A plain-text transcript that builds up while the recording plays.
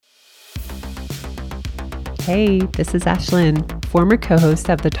Hey, this is Ashlyn, former co-host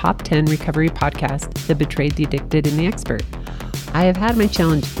of the Top 10 Recovery podcast, The Betrayed, the Addicted, and the Expert. I have had my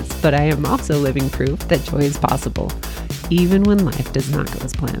challenges, but I am also living proof that joy is possible, even when life does not go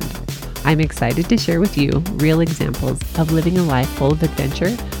as planned. I'm excited to share with you real examples of living a life full of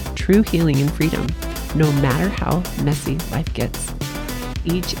adventure, true healing, and freedom, no matter how messy life gets.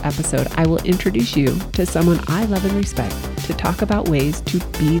 Each episode, I will introduce you to someone I love and respect to talk about ways to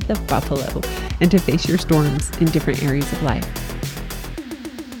be the buffalo and to face your storms in different areas of life.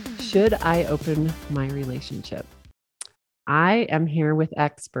 Should I open my relationship? I am here with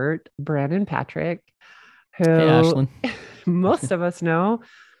expert Brannon Patrick, who Hey, Ashlyn. most of us know,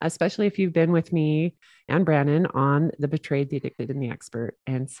 especially if you've been with me and Brannon on The Betrayed, the Addicted, and the Expert.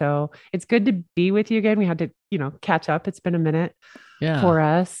 And so it's good to be with you again. We had to, catch up. It's been a minute for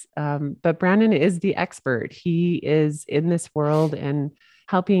us. But Brannon is the expert. He is in this world and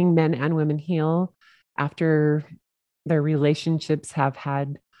helping men and women heal after their relationships have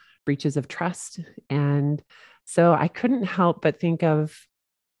had breaches of trust. And so I couldn't help but think of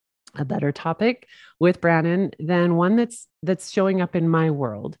a better topic with Brannon than one that's showing up in my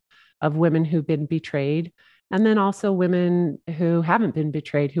world of women who've been betrayed, and then also women who haven't been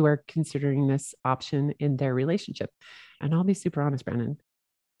betrayed, who are considering this option in their relationship. And I'll be super honest, Brannon,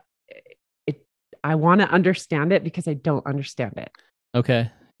 I want to understand it because I don't understand it.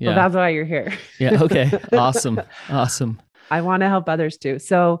 Okay. Yeah. So that's why you're here. Yeah. Okay. Awesome. I want to help others too.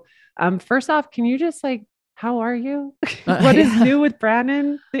 So first off, can you just how are you? What is new with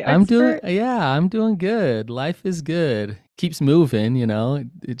Brannon, the expert? I'm doing good. Life is good. Keeps moving,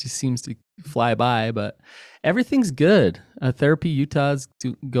 it just seems to fly by, but everything's good. Therapy Utah's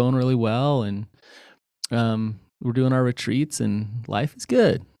going really well, and we're doing our retreats, and life is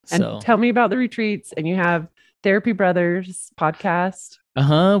good. And tell me about the retreats. And you have Therapy Brothers podcast.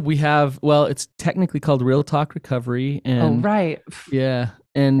 We have, it's technically called Real Talk Recovery. And right. Yeah.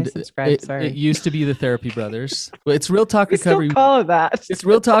 And it used to be the Therapy Brothers. Well, it's Real Talk Recovery. Still call it that. It's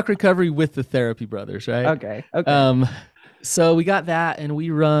Real Talk Recovery with the Therapy Brothers, right? Okay. So we got that, and we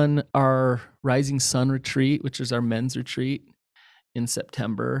run our Rising Sun retreat, which is our men's retreat in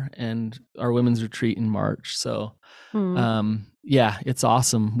September, and our women's retreat in March. So, it's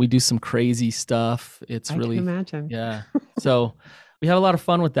awesome. We do some crazy stuff. I can imagine. Yeah. So we have a lot of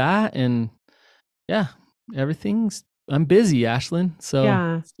fun with that, and I'm busy, Ashlyn.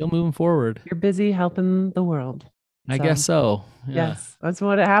 So still moving forward. You're busy helping the world. I guess so. Yeah. Yes. That's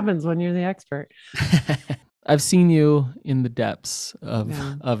what happens when you're the expert. I've seen you in the depths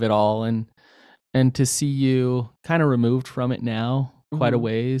of it all, and to see you kind of removed from it now quite a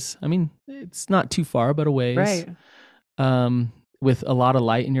ways. I mean, it's not too far, but a ways. Right. With a lot of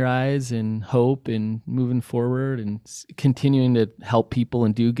light in your eyes and hope and moving forward and continuing to help people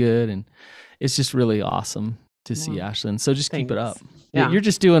and do good. And it's just really awesome to see, Ashlyn. So just keep it up. Yeah. You're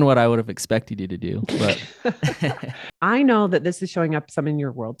just doing what I would have expected you to do. But I know that this is showing up some in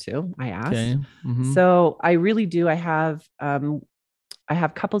your world too. I asked. Okay. Mm-hmm. So I really do. I have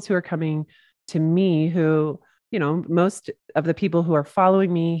couples who are coming to me who, most of the people who are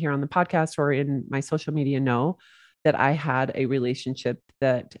following me here on the podcast or in my social media know that I had a relationship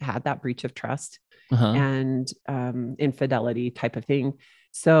that had that breach of trust and infidelity type of thing.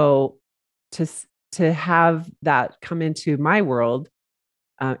 So to have that come into my world,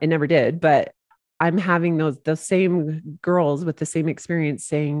 it never did, but I'm having those same girls with the same experience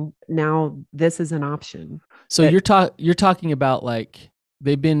saying, now this is an option. So you're talking about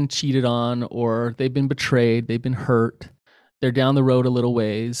they've been cheated on, or they've been betrayed, they've been hurt, they're down the road a little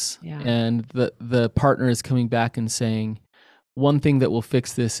ways, and the partner is coming back and saying, one thing that will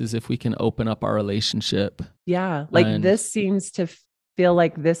fix this is if we can open up our relationship. Yeah. This seems to feel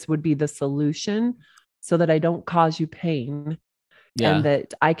like this would be the solution so that I don't cause you pain and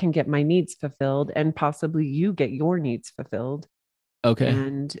that I can get my needs fulfilled and possibly you get your needs fulfilled. Okay.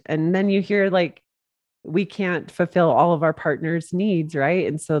 And then you hear we can't fulfill all of our partner's needs. Right.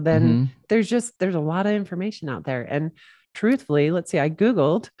 And so then there's a lot of information out there. And truthfully, let's see, I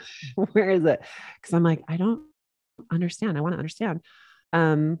Googled, where is it? Cause I'm I don't understand. I want to understand.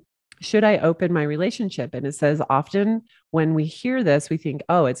 Should I open my relationship? And it says often when we hear this, we think,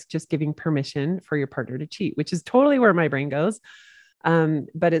 oh, it's just giving permission for your partner to cheat, which is totally where my brain goes.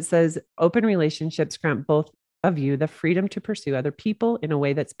 But it says open relationships grant both of you the freedom to pursue other people in a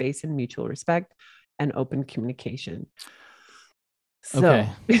way that's based in mutual respect and open communication. Okay.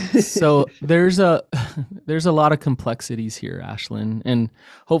 So there's a lot of complexities here, Ashlyn, and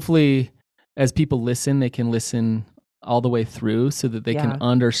hopefully as people listen, they can listen all the way through so that they can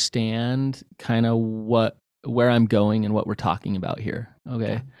understand kind of where I'm going and what we're talking about here.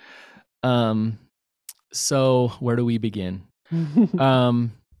 Okay. So where do we begin?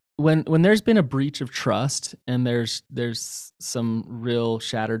 Um, when there's been a breach of trust and there's some real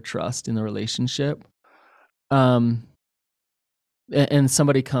shattered trust in the relationship, um, and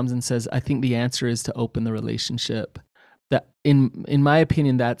somebody comes and says, I think the answer is to open the relationship. That in my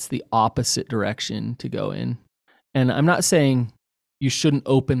opinion, that's the opposite direction to go in. And I'm not saying you shouldn't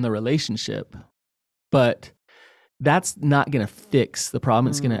open the relationship, but that's not going to fix the problem.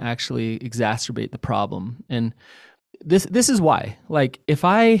 It's going to actually exacerbate the problem. And this is why. Like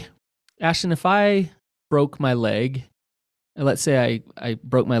Ashton, if I broke my leg, and let's say I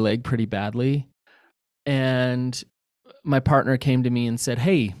broke my leg pretty badly, and my partner came to me and said,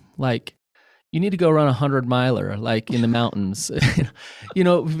 "Hey, like you need to go run 100-miler like in the mountains."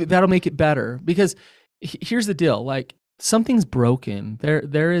 That'll make it better. Because here's the deal, like something's broken.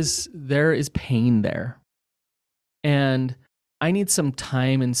 There is pain there. And I need some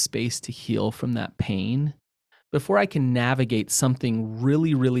time and space to heal from that pain before I can navigate something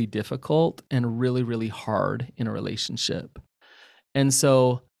really, really difficult and really, really hard in a relationship. And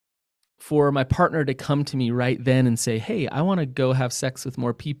so for my partner to come to me right then and say, "Hey, I want to go have sex with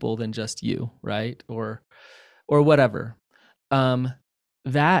more people than just you," right? Or whatever.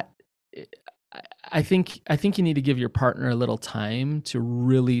 That I think you need to give your partner a little time to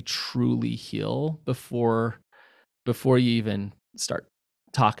really truly heal before you even start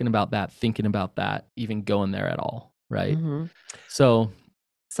talking about that, thinking about that, even going there at all, right? Mm-hmm. So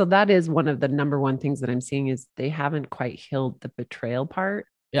that is one of the number one things that I'm seeing is they haven't quite healed the betrayal part.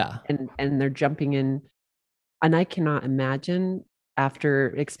 Yeah. And they're jumping in. And I cannot imagine, after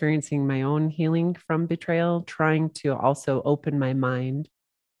experiencing my own healing from betrayal, trying to also open my mind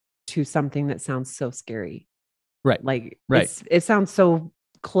to something that sounds so scary. Right. Like right. It sounds so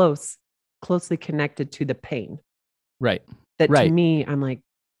closely connected to the pain. Right. That right. To me, I'm like,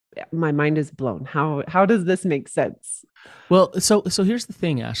 my mind is blown. How does this make sense? Well, so here's the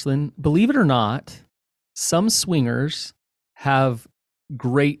thing, Ashlyn. Believe it or not, some swingers have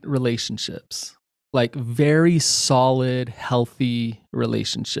great relationships, like very solid, healthy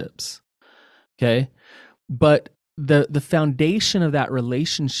relationships. Okay. But the foundation of that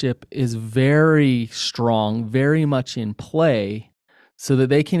relationship is very strong, very much in play, so that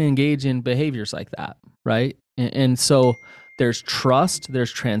they can engage in behaviors like that, right? And so there's trust,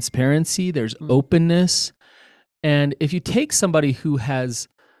 there's transparency, there's openness. And if you take somebody who has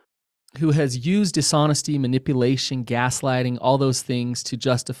used dishonesty, manipulation, gaslighting, all those things to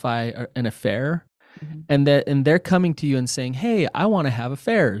justify an affair, and they're coming to you and saying, "Hey, I want to have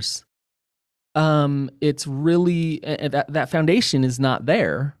affairs," it's really that foundation is not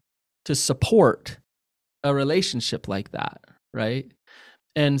there to support a relationship like that, right?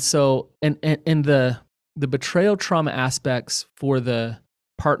 And so and the betrayal trauma aspects for the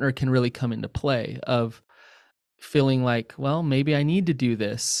partner can really come into play of feeling like, well, maybe I need to do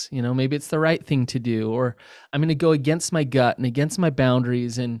this, maybe it's the right thing to do, or I'm going to go against my gut and against my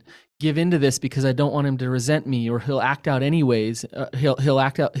boundaries and give into this because I don't want him to resent me, or he'll act out anyways.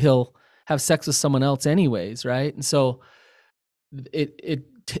 He'll have sex with someone else anyways, right? And so it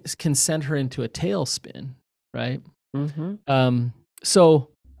can send her into a tailspin, right? So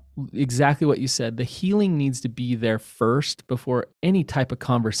exactly what you said, the healing needs to be there first before any type of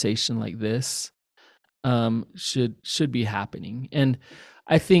conversation like this should be happening. And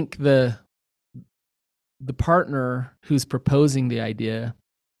I think the partner who's proposing the idea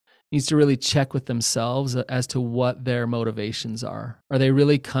needs to really check with themselves as to what their motivations are. Are they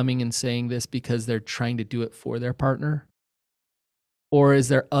really coming and saying this because they're trying to do it for their partner? Or is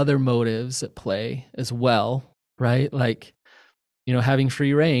there other motives at play as well, right? Like, having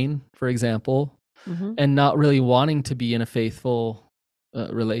free reign, for example, and not really wanting to be in a faithful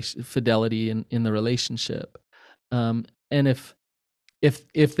fidelity in the relationship. And if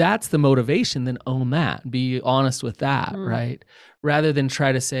that's the motivation, then own that. Be honest with that, right? Rather than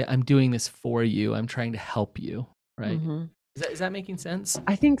try to say, "I'm doing this for you. I'm trying to help you," right? Is that making sense?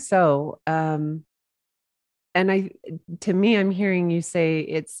 I think so. And to me, I'm hearing you say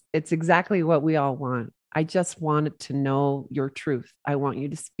it's exactly what we all want. I just wanted to know your truth. I want you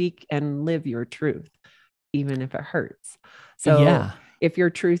to speak and live your truth, even if it hurts. So yeah. If your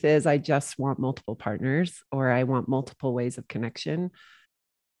truth is, I just want multiple partners, or I want multiple ways of connection,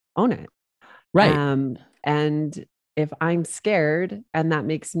 own it. Right. And if I'm scared and that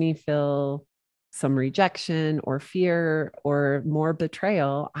makes me feel some rejection or fear or more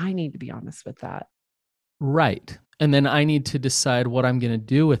betrayal, I need to be honest with that. Right. And then I need to decide what I'm going to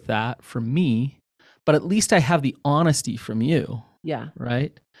do with that for me. But at least I have the honesty from you. Yeah.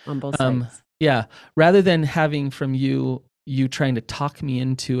 Right. On both sides. Yeah. Rather than having from you you trying to talk me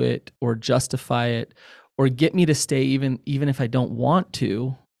into it or justify it or get me to stay even if I don't want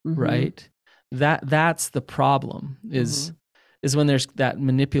to, right? That's the problem is when there's that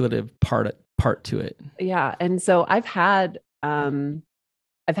manipulative part to it. Yeah. And so I've had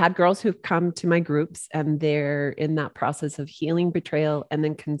girls who've come to my groups and they're in that process of healing betrayal and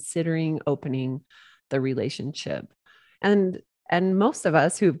then considering opening the relationship. And most of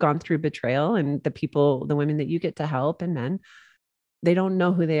us who've gone through betrayal and the women that you get to help and men, they don't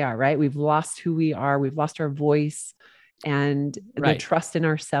know who they are, right? We've lost who we are. We've lost our voice and the trust in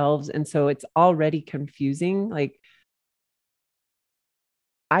ourselves. And so it's already confusing. Like,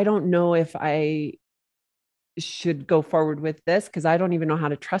 I don't know if I should go forward with this because I don't even know how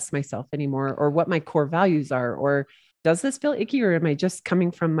to trust myself anymore or what my core values are, or does this feel icky or am I just coming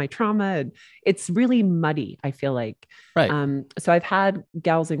from my trauma? And it's really muddy, I feel like. So I've had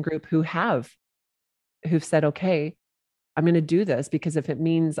gals in group who've said, okay, I'm going to do this because if it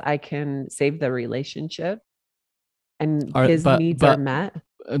means I can save the relationship and his needs are met.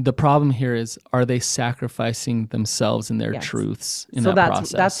 The problem here is, are they sacrificing themselves and their truths in that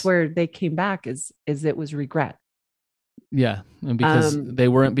process? That's where they came back is it was regret. Yeah. And because they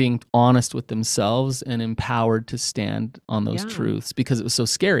weren't being honest with themselves and empowered to stand on those truths because it was so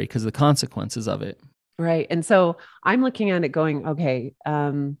scary because of the consequences of it. Right. And so I'm looking at it going, okay,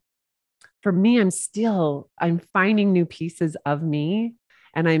 for me, I'm finding new pieces of me.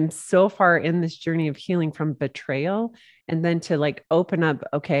 And I'm so far in this journey of healing from betrayal. And then to like open up,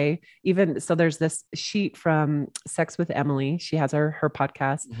 okay, even so there's this sheet from Sex with Emily. She has her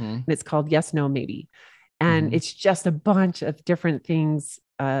podcast and it's called Yes, No, Maybe. And it's just a bunch of different things,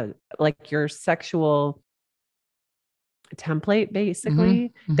 like your sexual template,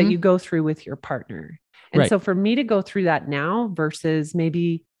 basically, that you go through with your partner. And so for me to go through that now versus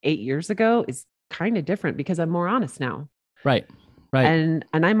maybe 8 years ago is kind of different because I'm more honest now. Right. And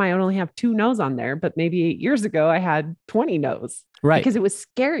I might only have 2 no's on there, but maybe 8 years ago I had 20 no's. Because it was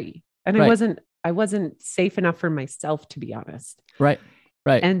scary. And I wasn't safe enough for myself, to be honest. Right.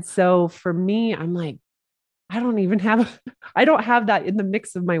 And so for me, I'm like, I don't have that in the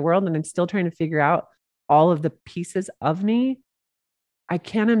mix of my world. And I'm still trying to figure out all of the pieces of me. I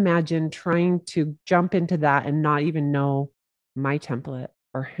can't imagine trying to jump into that and not even know my template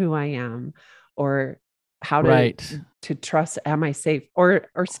or who I am or how to trust. Am I safe or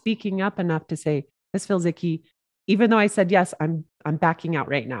speaking up enough to say, this feels icky, even though I said, yes, I'm backing out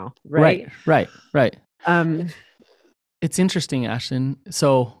right now. Right. It's interesting, Ashton.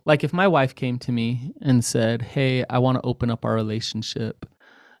 So like if my wife came to me and said, hey, I want to open up our relationship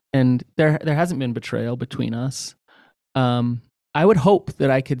and there hasn't been betrayal between us. I would hope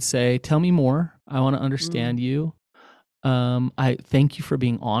that I could say, tell me more. I want to understand you. I thank you for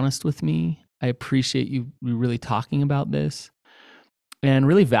being honest with me. I appreciate you really talking about this and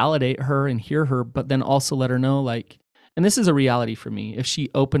really validate her and hear her, but then also let her know like, and this is a reality for me. If she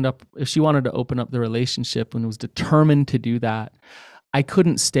wanted to open up the relationship and was determined to do that, I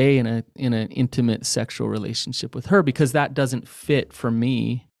couldn't stay in an intimate sexual relationship with her because that doesn't fit for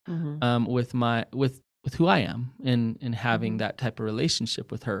me with who I am and having that type of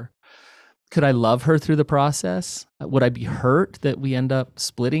relationship with her. Could I love her through the process? Would I be hurt that we end up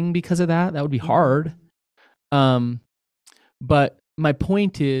splitting because of that? That would be hard. But my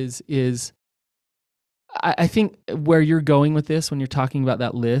point is I think where you're going with this, when you're talking about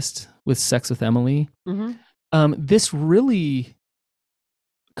that list with Sex with Emily, this really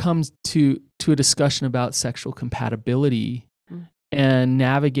comes to a discussion about sexual compatibility and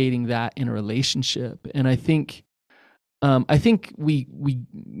navigating that in a relationship. And I think we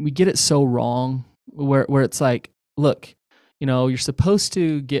get it so wrong where it's like, look, you're supposed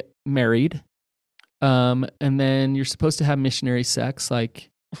to get married, and then you're supposed to have missionary sex, like,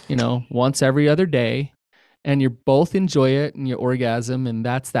 once every other day, and you both enjoy it and you orgasm and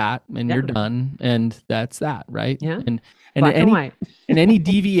that's that, and you're done. And that's that. Right. Yeah. And Black and white. and any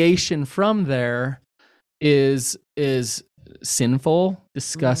deviation from there is sinful,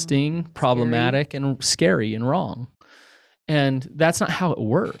 disgusting, problematic, and scary and wrong. And that's not how it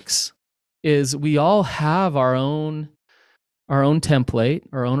works. Is we all have our own template,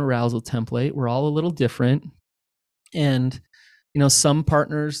 our own arousal template. We're all a little different. And some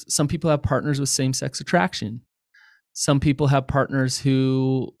people have partners with same-sex attraction. Some people have partners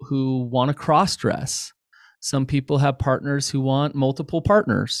who want to cross-dress. Some people have partners who want multiple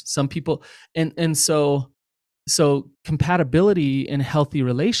partners. Some people, and so compatibility in a healthy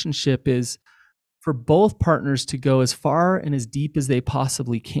relationship is for both partners to go as far and as deep as they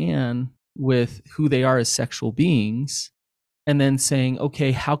possibly can with who they are as sexual beings, and then saying,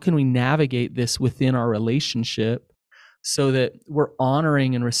 okay, how can we navigate this within our relationship so that we're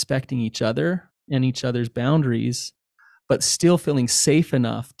honoring and respecting each other and each other's boundaries, but still feeling safe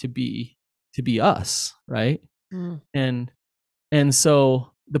enough to be us, right? Mm. And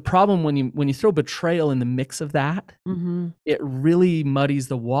so the problem when you throw betrayal in the mix of that, Mm-hmm. it really muddies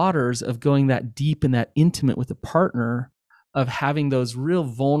the waters of going that deep and that intimate with a partner, of having those real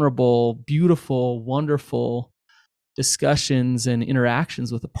vulnerable, beautiful, wonderful discussions and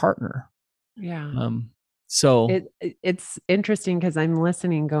interactions with a partner. Yeah. So It's interesting because I'm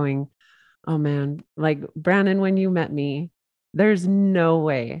listening going, oh man, like Brannon, when you met me, there's no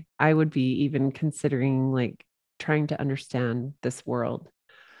way I would be even considering like trying to understand this world.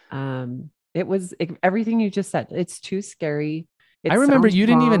 Everything you just said. It's too scary. I It remember sounds you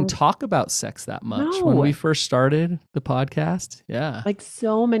didn't even wrong. talk about sex that much when we No, first started the podcast. Yeah. like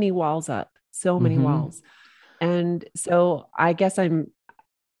so many walls up, so many Mm-hmm. walls. And so I guess I'm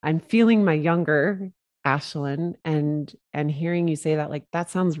feeling my younger Ashlyn and hearing you say that, like that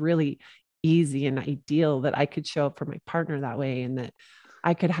sounds really easy and ideal that I could show up for my partner that way and that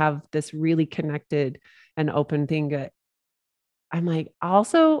I could have this really connected and open thing that I'm like,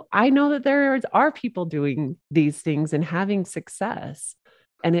 also, I know that there are people doing these things and having success.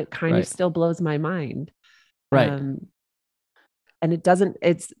 And it kind of Right. still blows my mind. Right. And it doesn't,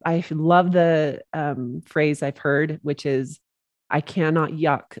 I love the phrase I've heard, which is, I cannot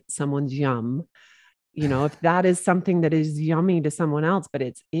yuck someone's yum. You know, if that is something that is yummy to someone else, but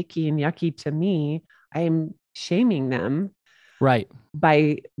it's icky and yucky to me, I am shaming them Right.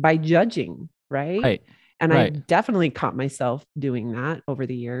 by judging, right? Right. And Right. I've definitely caught myself doing that over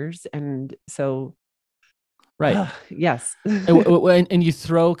the years. And so, Right. yes. and you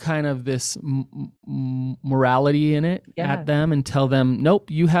throw kind of this morality in it Yeah. at them and tell them, nope,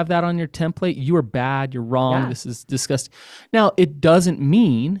 you have that on your template. You are bad. You're wrong. Yeah. This is disgusting. Now, it doesn't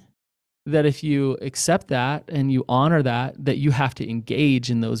mean that if you accept that and you honor that, that you have to engage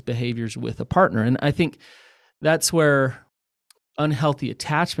in those behaviors with a partner. And I think that's where unhealthy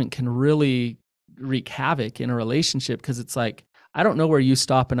attachment can really wreak havoc in a relationship, because it's like, I don't know where you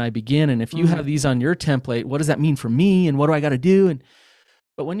stop and I begin. And if you have these on your template, what does that mean for me? And what do I got to do?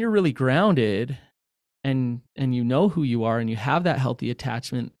 But when you're really grounded and you know who you are and you have that healthy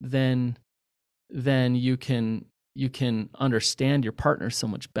attachment, then you can understand your partner so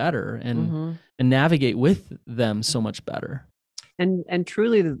much better and navigate with them so much better. And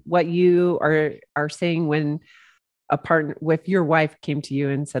truly what you are saying, when a partner with your wife came to you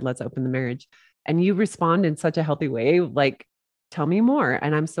and said, let's open the marriage, and you respond in such a healthy way, like, tell me more.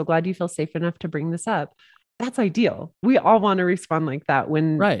 And I'm so glad you feel safe enough to bring this up. That's ideal. We all want to respond like that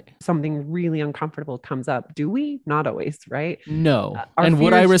when something really uncomfortable comes up. Do we? Not always, right? No. And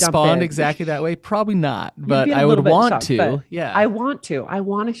would I respond exactly that way? Probably not, but I would want to. Yeah. I want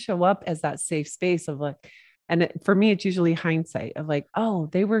to show up as that safe space of like, and for me, it's usually hindsight of like, oh,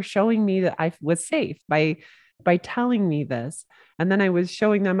 they were showing me that I was safe by telling me this. And then I was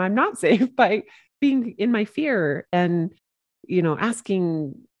showing them I'm not safe by being in my fear and,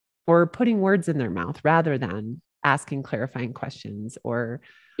 asking or putting words in their mouth rather than asking clarifying questions or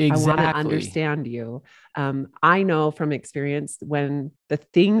I want to understand you. I know from experience when the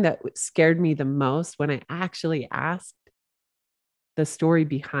thing that scared me the most, when I actually asked the story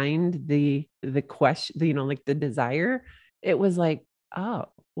behind the question, like the desire, it was like, oh,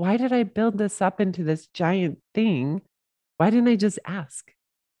 why did I build this up into this giant thing? Why didn't I just ask?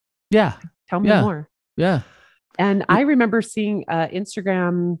 Yeah. Tell me more. Yeah. And I remember seeing an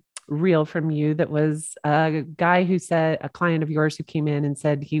Instagram reel from you that was a guy who said, a client of yours who came in and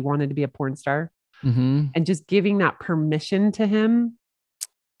said he wanted to be a porn star. And just giving that permission to him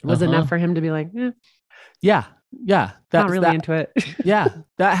was enough for him to be like, yeah. Not really into it. Yeah.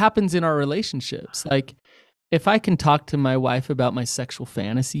 That happens in our relationships. Like, if I can talk to my wife about my sexual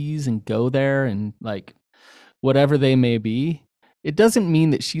fantasies and go there and like whatever they may be, it doesn't mean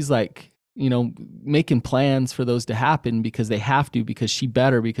that she's like, making plans for those to happen because they have to, because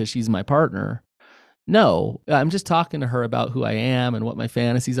she's my partner. No, I'm just talking to her about who I am and what my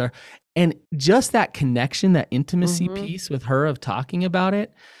fantasies are. And just that connection, that intimacy piece with her of talking about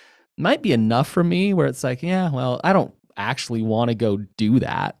it might be enough for me, where it's like, yeah, well, I don't actually want to go do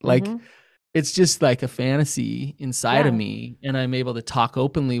that. Like, it's just like a fantasy inside of me, and I'm able to talk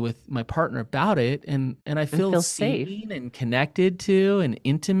openly with my partner about it, and I feel seen safe and connected to and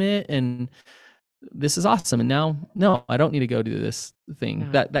intimate, and this is awesome. And now, no, I don't need to go do this thing.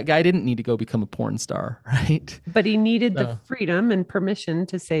 That guy didn't need to go become a porn star, right? But he needed the freedom and permission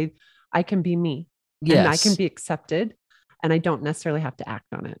to say, I can be me. And I can be accepted, and I don't necessarily have to act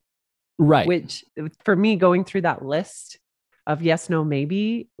on it. Right. Which for me, going through that list of yes, no,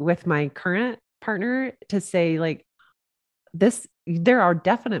 maybe with my current partner, to say like, there are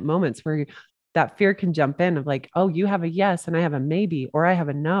definite moments where that fear can jump in of like, oh, you have a yes and I have a maybe, or I have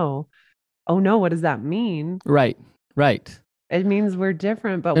a no. Oh no, what does that mean? Right. Right. It means we're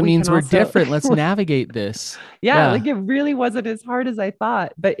different, but It we can means we're also, different. Let's navigate this. yeah, Yeah. like it really wasn't as hard as I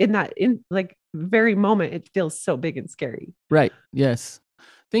thought. But in that, in like very moment, it feels so big and scary. Right. Yes.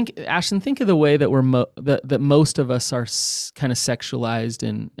 Ashton, think of the way that that most of us are kind of sexualized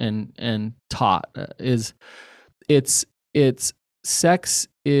and taught is it's sex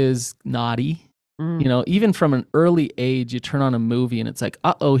is naughty. You know, even from an early age, you turn on a movie and it's like,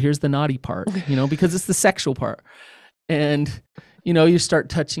 uh-oh, here's the naughty part, you know, because it's the sexual part. And, you know, you start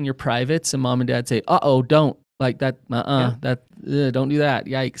touching your privates and mom and dad say, uh-oh, don't like that. Don't do that.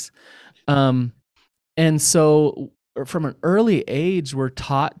 Yikes. And so from an early age, we're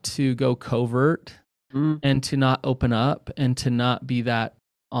taught to go covert and to not open up and to not be that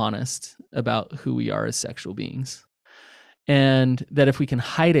honest about who we are as sexual beings. And that if we can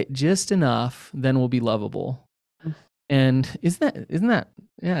hide it just enough, then we'll be lovable. And isn't that,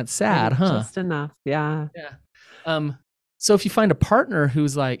 yeah, it's sad, huh? Just enough. Yeah. Yeah. So if you find a partner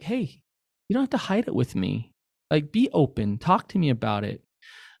who's like, hey, you don't have to hide it with me. Like, be open, talk to me about it.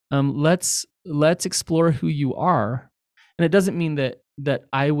 Let's explore who you are. And it doesn't mean that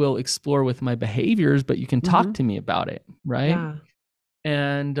I will explore with my behaviors, but you can talk to me about it, right? Yeah.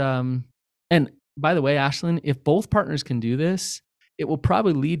 And by the way, Ashlyn, if both partners can do this, it will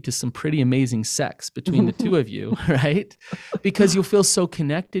probably lead to some pretty amazing sex between the two of you, right? Because you'll feel so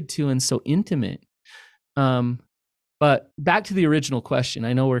connected to and so intimate. But back to the original question.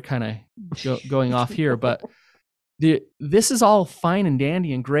 I know we're kind of going off here, but this is all fine and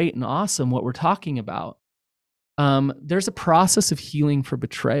dandy and great and awesome what we're talking about. There's a process of healing for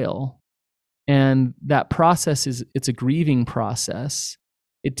betrayal. And that process it's a grieving process.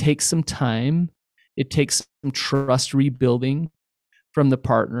 It takes some time. It takes some trust rebuilding from the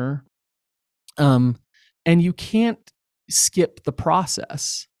partner. And you can't skip the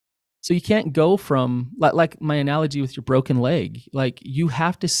process. So you can't go from, like my analogy with your broken leg, like you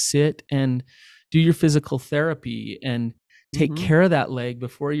have to sit and do your physical therapy and take care of that leg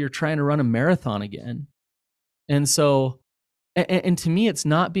before you're trying to run a marathon again. And so, and to me, it's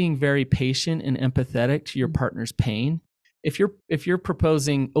not being very patient and empathetic to your partner's pain. If you're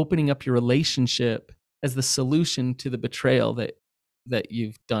proposing opening up your relationship as the solution to the betrayal that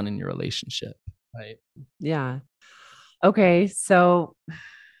you've done in your relationship, right? Yeah. Okay. So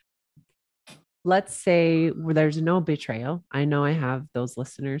let's say there's no betrayal. I know I have those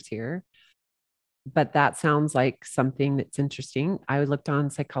listeners here, but that sounds like something that's interesting. I looked on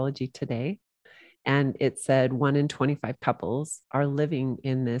Psychology Today and it said 1 in 25 couples are living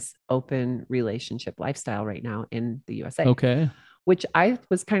in this open relationship lifestyle right now in the USA. Okay. Which I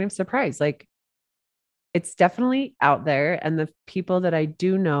was kind of surprised. Like, it's definitely out there. And the people that I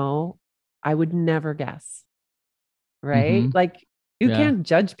do know, I would never guess. Right. Like, you can't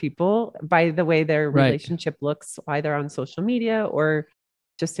judge people by the way their relationship looks, either on social media or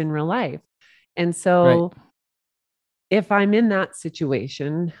just in real life. And so if I'm in that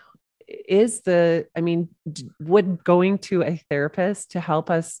situation, would going to a therapist to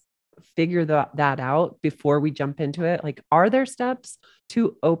help us figure that out before we jump into it? Like, are there steps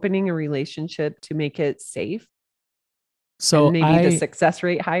to opening a relationship to make it safe? So and maybe the success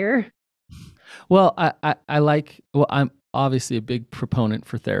rate higher? Well, I'm obviously a big proponent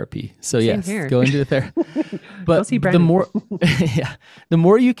for therapy. So yes, go into the therapy. But the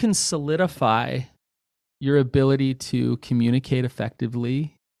more you can solidify your ability to communicate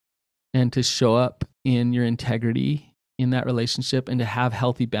effectively and to show up in your integrity in that relationship and to have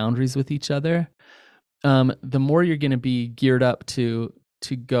healthy boundaries with each other, the more you're going to be geared up to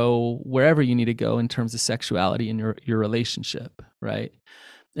go wherever you need to go in terms of sexuality in your relationship, right?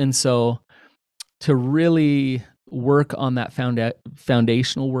 And so to really work on that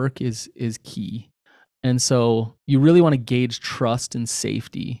foundational work is key. And so you really want to gauge trust and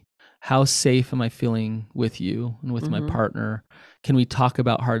safety. How safe am I feeling with you and with my partner? Can we talk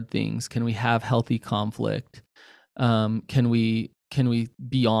about hard things? Can we have healthy conflict? Can we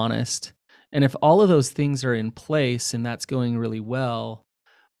be honest? And if all of those things are in place and that's going really well,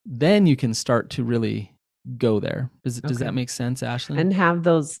 then you can start to really go there. Does that make sense, Ashlyn? And have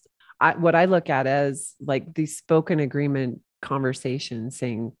those, what I look at as like the spoken agreement conversation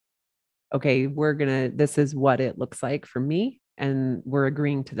saying, okay, this is what it looks like for me. And we're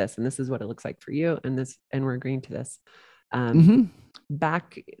agreeing to this. And this is what it looks like for you. And we're agreeing to this.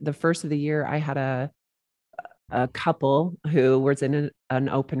 Back the first of the year, I had a couple who was in an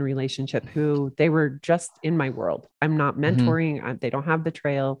open relationship who they were just in my world. I'm not mentoring. They don't have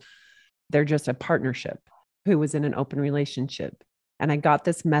betrayal. They're just a partnership. who was in an open relationship. And I got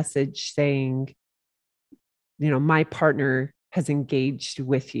this message saying, my partner has engaged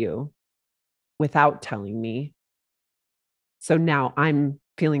with you without telling me. So now I'm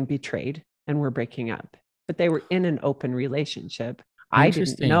feeling betrayed and we're breaking up. But they were in an open relationship. I didn't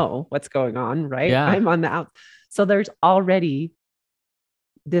Interesting. know what's going on, right? Yeah. I'm on the out. So there's already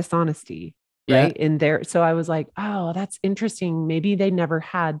dishonesty, Yeah. right? In there. So I was like, oh, that's interesting. Maybe they never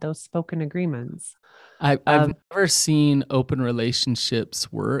had those spoken agreements. I've never seen open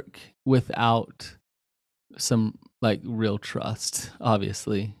relationships work without some like real trust,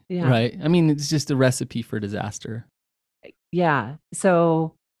 obviously. Yeah. Right. I mean, it's just a recipe for disaster. Yeah.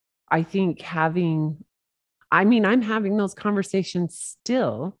 So I think I'm having those conversations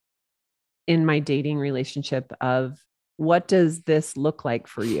still in my dating relationship of what does this look like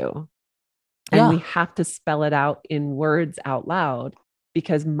for you? And we Yeah. have to spell it out in words out loud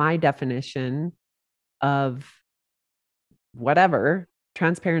because my definition of whatever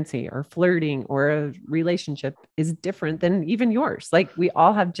transparency or flirting or a relationship is different than even yours. Like we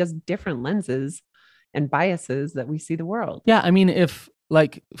all have just different lenses and biases that we see the world. Yeah. I mean, if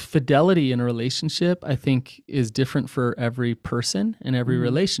like fidelity in a relationship, I think is different for every person and every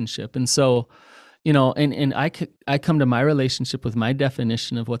relationship. And so, and I come to my relationship with my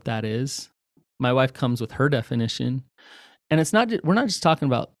definition of what that is. My wife comes with her definition. And it's not, we're not just talking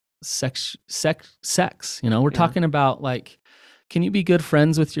about sex, we're talking about like, can you be good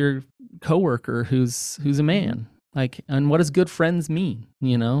friends with your coworker who's a man? Like, and what does good friends mean?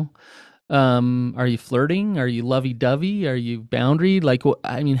 Are you flirting? Are you lovey dovey? Are you boundary? Like,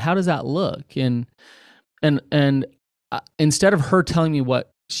 I mean, how does that look? And instead of her telling me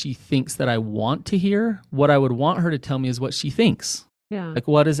what she thinks that I want to hear, what I would want her to tell me is what she thinks. Yeah. Like,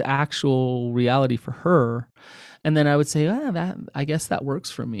 what is actual reality for her? And then I would say, I guess that works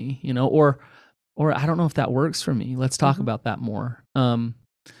for me, or I don't know if that works for me. Let's talk about that more.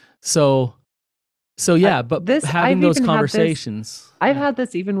 So yeah, but having those conversations. I've had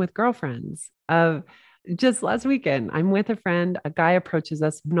this even with girlfriends of just last weekend. I'm with a friend, a guy approaches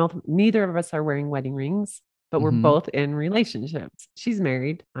us. Neither of us are wearing wedding rings, but we're both in relationships. She's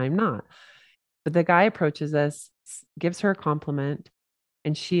married, I'm not. But the guy approaches us, gives her a compliment,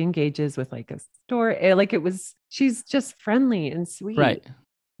 and she engages with like a story. She's just friendly and sweet. Right.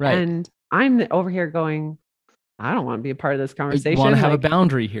 And I'm over here going, I don't want to be a part of this conversation. I want to have a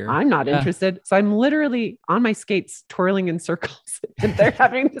boundary here. I'm not interested. So I'm literally on my skates twirling in circles and they're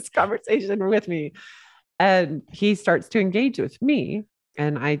having this conversation with me. And he starts to engage with me.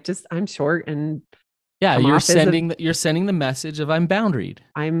 And I'm short and you're sending the message of I'm boundaried.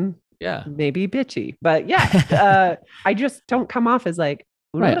 I'm maybe bitchy, but I just don't come off as like,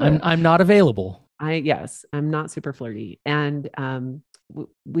 right. I'm not available. I'm not super flirty. And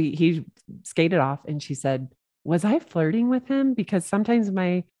he skated off and she said, was I flirting with him? Because sometimes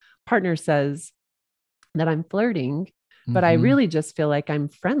my partner says that I'm flirting, but I really just feel like I'm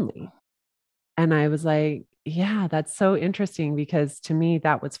friendly. And I was like, yeah, that's so interesting because to me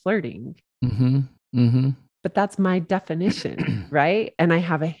that was flirting. But that's my definition, right? And I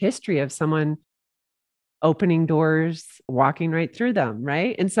have a history of someone opening doors, walking right through them,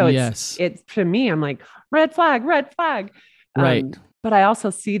 right? And so it's to me, I'm like, red flag. Right. But I also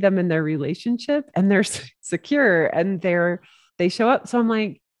see them in their relationship and they're secure and they show up. So I'm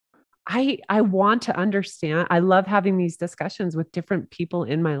like, I want to understand. I love having these discussions with different people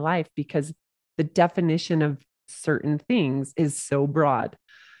in my life because the definition of certain things is so broad.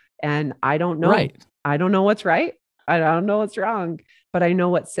 And I don't know. Right. I don't know what's right. I don't know what's wrong, but I know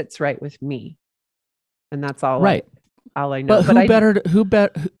what sits right with me. And that's all right. All I know.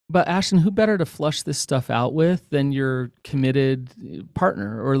 But Ashton, who better to flush this stuff out with than your committed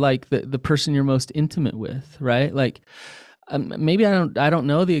partner or like the person you're most intimate with, right? Like maybe I don't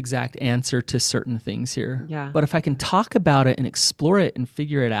know the exact answer to certain things here. Yeah. But if I can talk about it and explore it and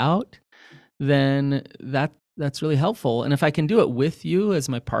figure it out, then that's really helpful. And if I can do it with you as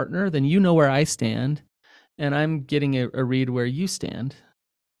my partner, then you know where I stand and I'm getting a read where you stand.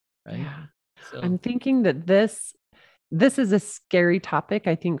 Right. Yeah. So. I'm thinking that this is a scary topic,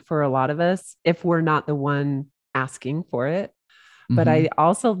 I think, for a lot of us, if we're not the one asking for it. But I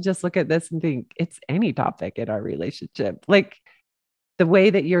also just look at this and think it's any topic in our relationship, like the way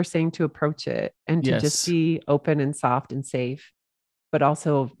that you're saying to approach it and to just be open and soft and safe, but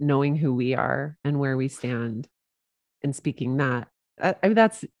also knowing who we are and where we stand and speaking that.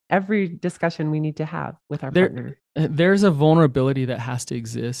 That's every discussion we need to have with our partner. There's a vulnerability that has to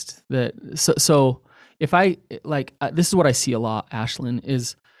exist so if I this is what I see a lot, Ashlyn,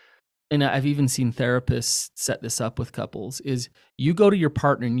 is, and I've even seen therapists set this up with couples, is you go to your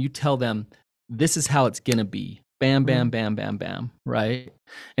partner and you tell them, this is how it's going to be. Bam, bam, Mm. bam, bam, bam. Right.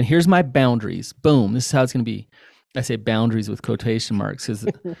 And here's my boundaries. Boom. This is how it's going to be. I say boundaries with quotation marks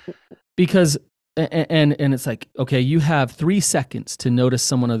because and it's like, okay, you have 3 seconds to notice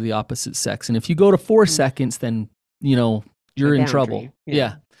someone of the opposite sex. And if you go to 4 seconds, then, you're in trouble.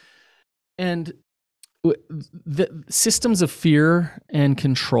 Yeah. And the systems of fear and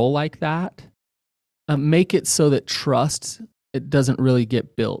control like that make it so that trust, it doesn't really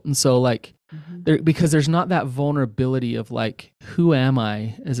get built. And so like because there's not that vulnerability of like, who am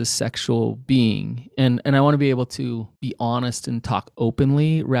I as a sexual being? And I want to be able to be honest and talk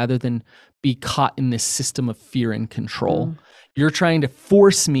openly rather than be caught in this system of fear and control. You're trying to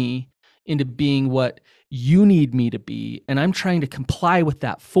force me into being what you need me to be, and I'm trying to comply with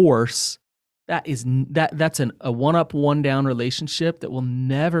that force. That's a one up, one down relationship that will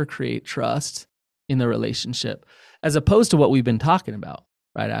never create trust in the relationship, as opposed to what we've been talking about,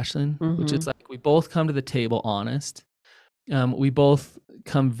 right, Ashlyn? Which is like, we both come to the table honest. We both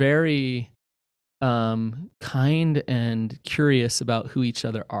come very kind and curious about who each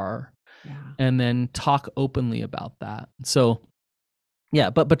other are, and then talk openly about that. So, yeah,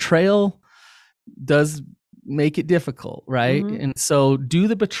 but betrayal does make it difficult, right? And so do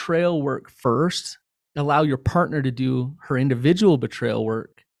the betrayal work first. Allow your partner to do her individual betrayal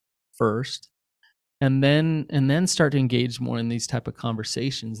work first, and then start to engage more in these type of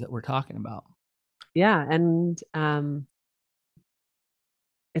conversations that we're talking about. Yeah. And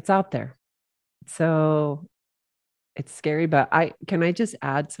it's out there. So it's scary, but can I just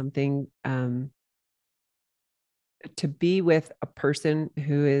add something? To be with a person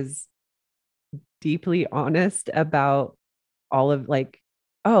who is deeply honest about all of like,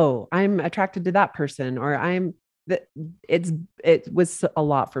 oh, I'm attracted to that person, or I'm that it was a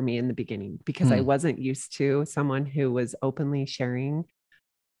lot for me in the beginning because I wasn't used to someone who was openly sharing,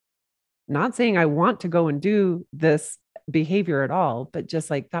 not saying I want to go and do this behavior at all, but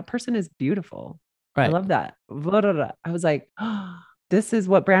just like, that person is beautiful. I Right. love that. I was like, oh, this is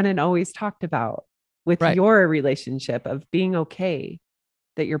what Brannon always talked about with Right. your relationship, of being okay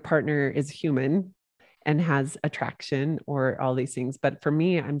that your partner is human and has attraction or all these things. But for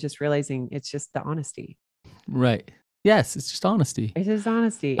me, I'm just realizing it's just the honesty. Right. Yes, it's just honesty. It's just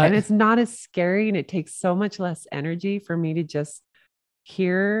honesty. And it's not as scary, and it takes so much less energy for me to just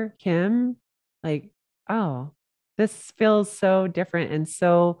hear him like, oh, this feels so different. And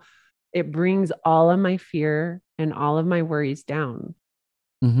so it brings all of my fear and all of my worries down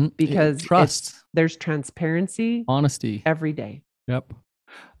because trust, there's transparency, honesty every day. Yep.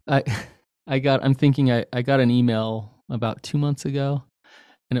 I I'm thinking I got an email about 2 months ago,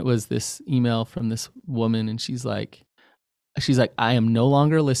 and it was this email from this woman, and she's like, I am no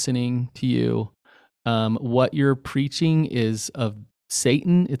longer listening to you. What you're preaching is of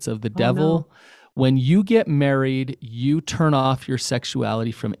Satan. It's of the devil. No. When you get married, you turn off your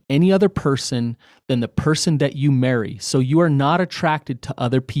sexuality from any other person than the person that you marry. So you are not attracted to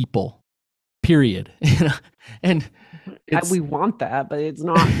other people, period. And we want that, but it's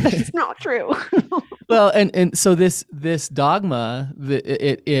not, it's not true. Well, and so this dogma,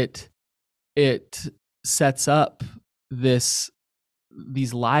 it sets up these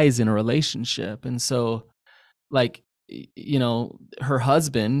lies in a relationship. And so, like, her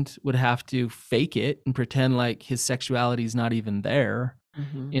husband would have to fake it and pretend like his sexuality is not even there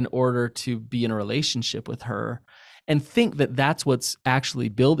in order to be in a relationship with her, and think that that's what's actually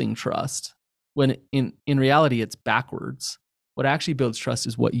building trust, when in reality it's backwards. What actually builds trust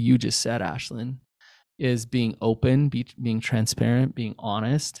is what you just said, Ashlyn, is being open, being transparent, being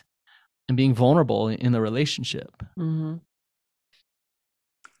honest, and being vulnerable in the relationship.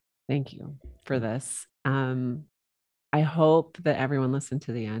 Thank you for this. I hope that everyone listened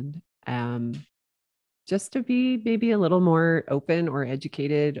to the end, just to be maybe a little more open or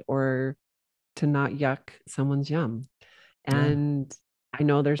educated, or to not yuck someone's yum. And I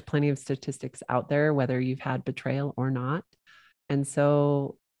know there's plenty of statistics out there, whether you've had betrayal or not. And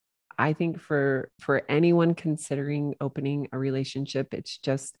so I think for anyone considering opening a relationship, it's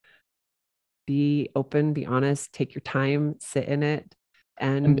just be open, be honest, take your time, sit in it,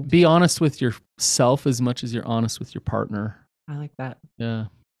 and be honest with yourself as much as you're honest with your partner. I like that. Yeah.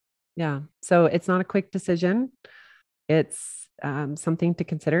 Yeah. So it's not a quick decision. It's something to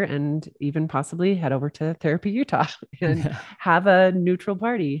consider, and even possibly head over to Therapy Utah and have a neutral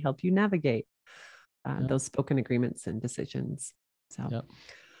party help you navigate those spoken agreements and decisions. So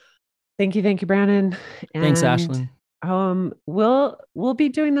thank you, Brannon. And thanks, Ashlyn. We'll be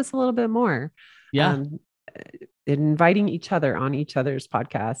doing this a little bit more. Yeah. Inviting each other on each other's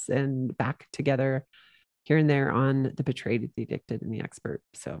podcasts and back together here and there on the Betrayed, the Addicted, and the Expert.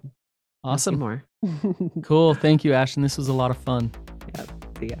 So Awesome. More. Cool. Thank you, Ashton. This was a lot of fun. Yep.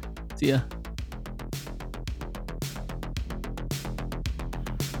 See ya. See ya.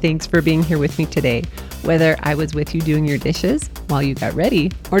 Thanks for being here with me today, whether I was with you doing your dishes while you got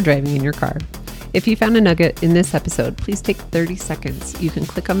ready or driving in your car. If you found a nugget in this episode, please take 30 seconds. You can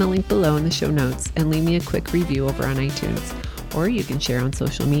click on the link below in the show notes and leave me a quick review over on iTunes, or you can share on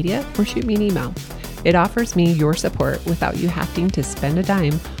social media or shoot me an email. It offers me your support without you having to spend a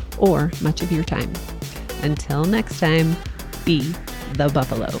dime or much of your time. Until next time, be the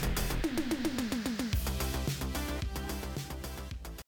buffalo.